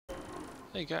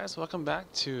Hey guys, welcome back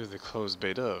to the closed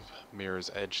beta of Mirror's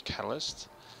Edge Catalyst.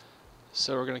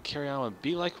 So we're going to carry on with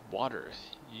Be Like Water.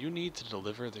 You need to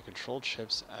deliver the control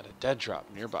chips at a dead drop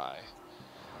nearby.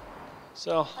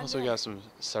 So, also we got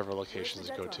several locations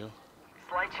to go to.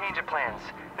 Slight change of plans.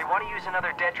 They want to use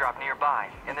another dead drop nearby,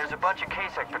 and there's a bunch of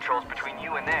KSEC patrols between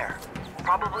you and there.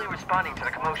 Probably responding to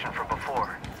the commotion from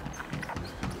before.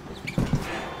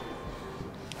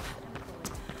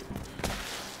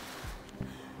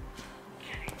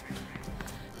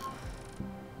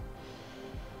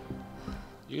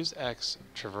 Use X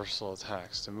traversal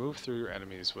attacks to move through your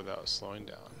enemies without slowing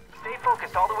down. Stay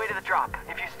focused all the way to the drop.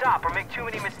 If you stop or make too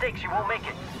many mistakes, you won't make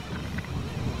it.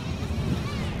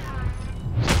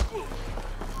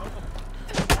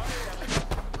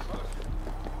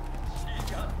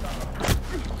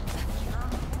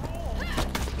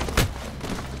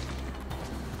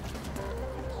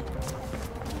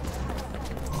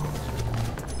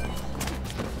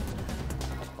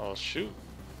 Oh shoot.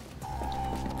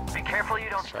 Be careful you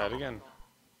don't... Let's try it again.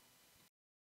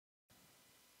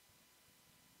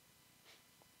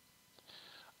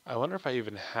 I wonder if I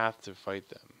even have to fight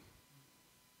them.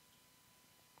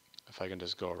 If I can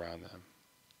just go around them.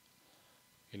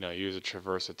 You know, use a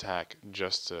traverse attack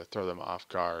just to throw them off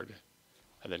guard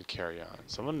and then carry on.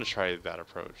 So I'm going to try that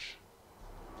approach.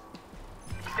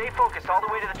 Stay focused all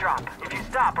the way to the drop. If you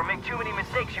stop or make too many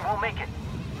mistakes, you won't make it.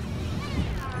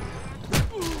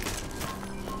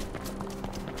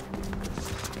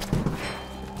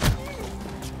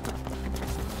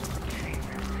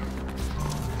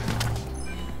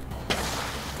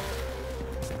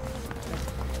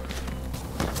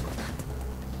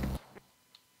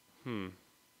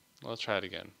 Let's try it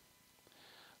again.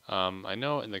 I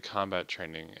know in the combat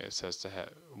training it says to have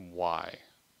Y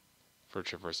for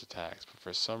traverse attacks, but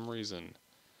for some reason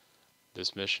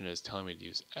this mission is telling me to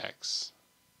use X.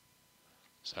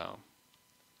 So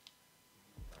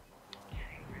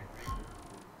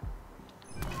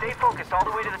Stay focused all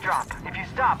the way to the drop. If you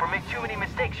stop or make too many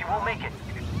mistakes, you won't make it.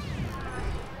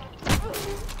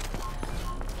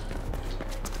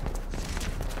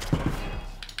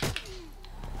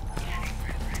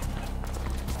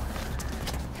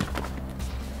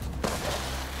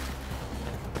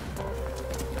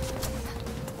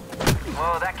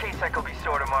 Whoa, that KSEC will be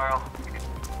sore tomorrow.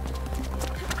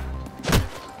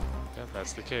 yeah,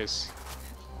 that's the case.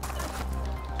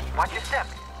 Watch your step.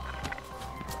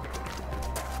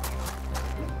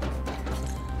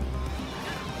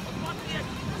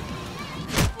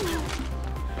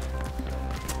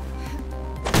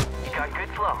 You got good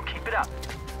flow. Keep it up.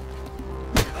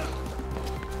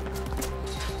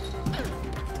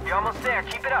 You're almost there.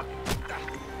 Keep it up.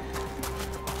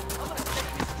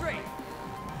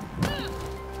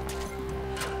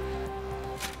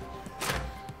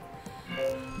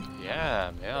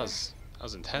 Yeah, man, that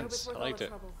was intense. I liked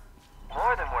it.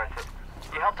 More than worth it.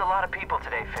 You helped a lot of people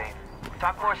today, Faith.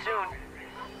 Talk more soon.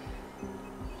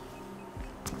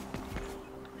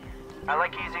 I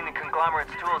like using the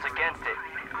conglomerate's tools against it.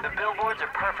 The billboards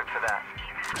are perfect for that.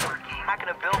 Hacking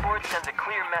a billboard sends a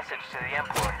clear message to the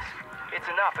employees. It's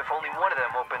enough if only one of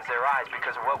them opens their eyes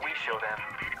because of what we show them.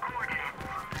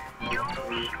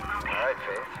 Alright,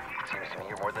 Faith. Seems to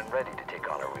me you're more than ready to take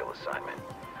on a real assignment.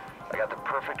 I got the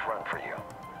perfect run for you.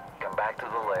 Come back to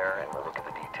the lair and we'll look at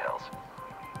the details.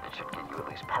 It should get you at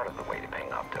least part of the way to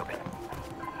paying off token.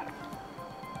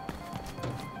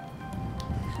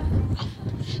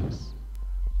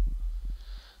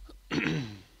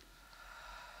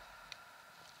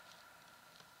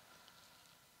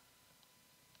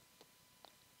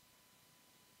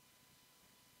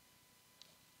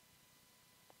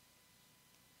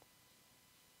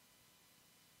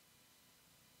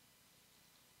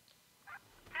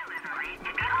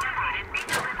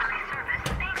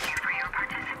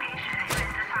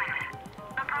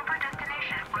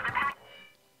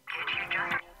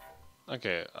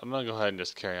 Okay, I'm gonna go ahead and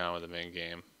just carry on with the main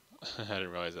game. I didn't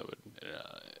realize that would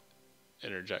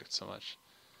interject so much.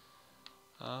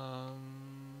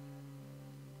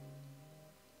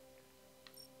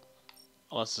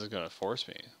 Unless it's gonna force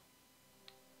me.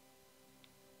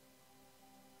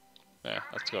 Yeah,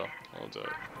 let's go. We'll do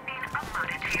it.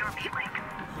 Uploaded to your meet link.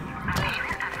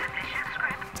 Payment of sufficient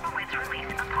script awaits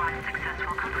release upon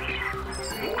successful completion.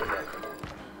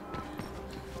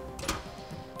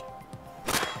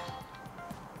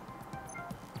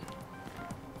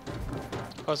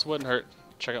 Plus, it wouldn't hurt.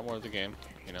 Check out more of the game,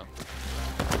 you know.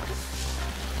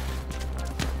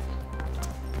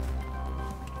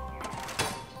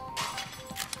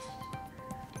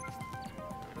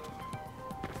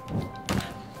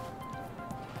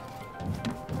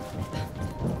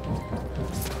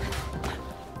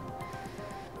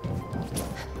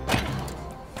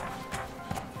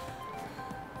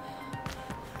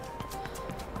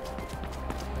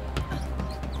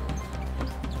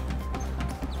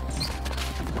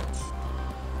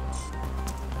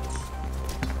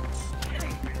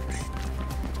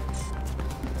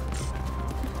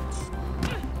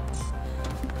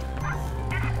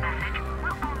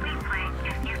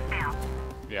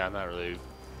 Yeah, I'm not really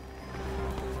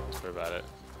sure about it.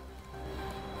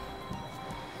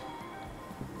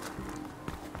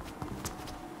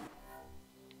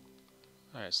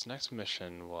 Alright, so next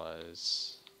mission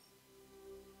was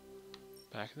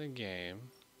back in the game.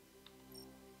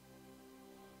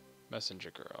 Messenger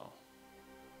girl.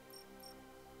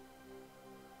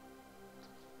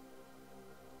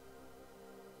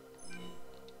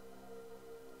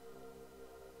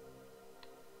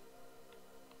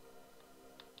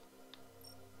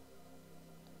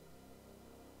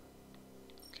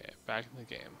 Okay, back in the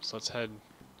game. So let's head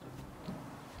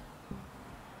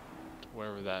to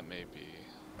wherever that may be.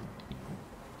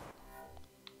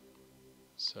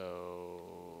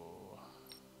 So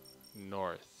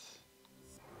north.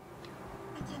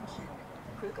 Attention.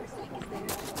 Kruger Sec is there to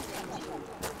protect you.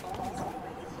 Please be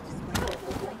ready to display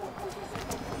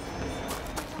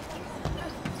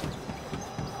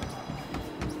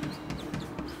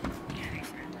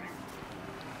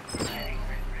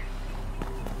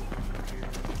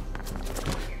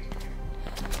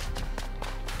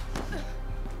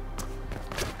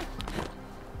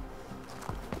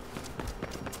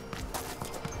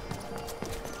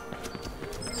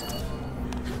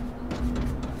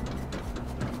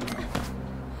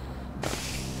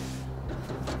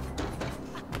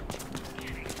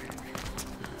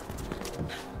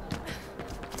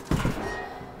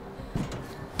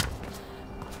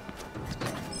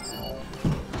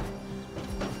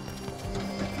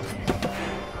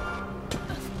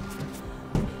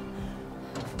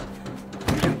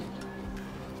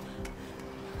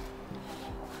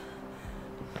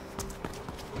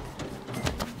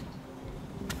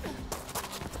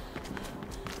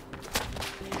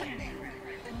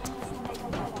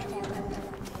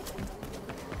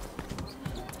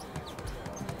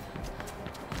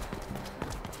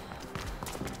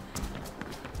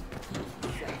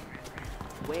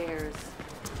Where's...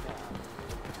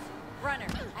 Runner,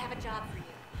 I have a job for you.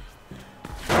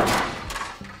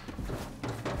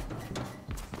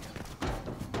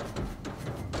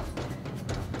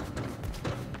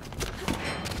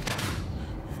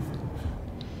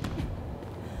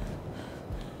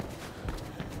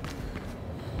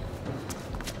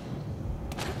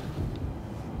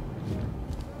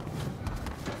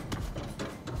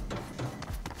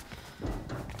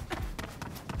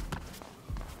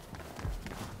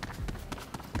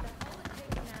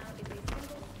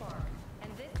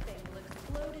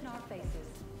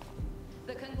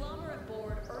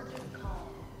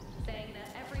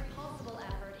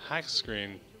 Hack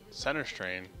screen, center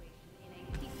strain.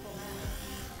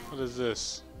 What is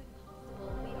this?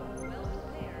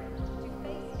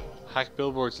 Hack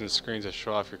billboards and screens that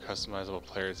show off your customizable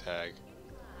player tag.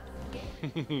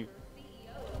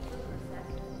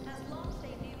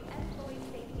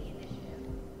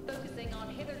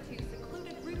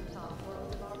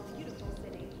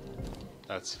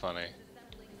 That's funny.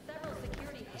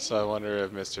 So I wonder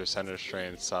if Mr. Center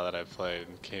Strain saw that I played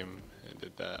and came and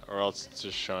did that, or else it's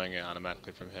just showing it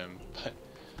automatically from him. But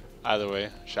either way,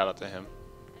 shout out to him.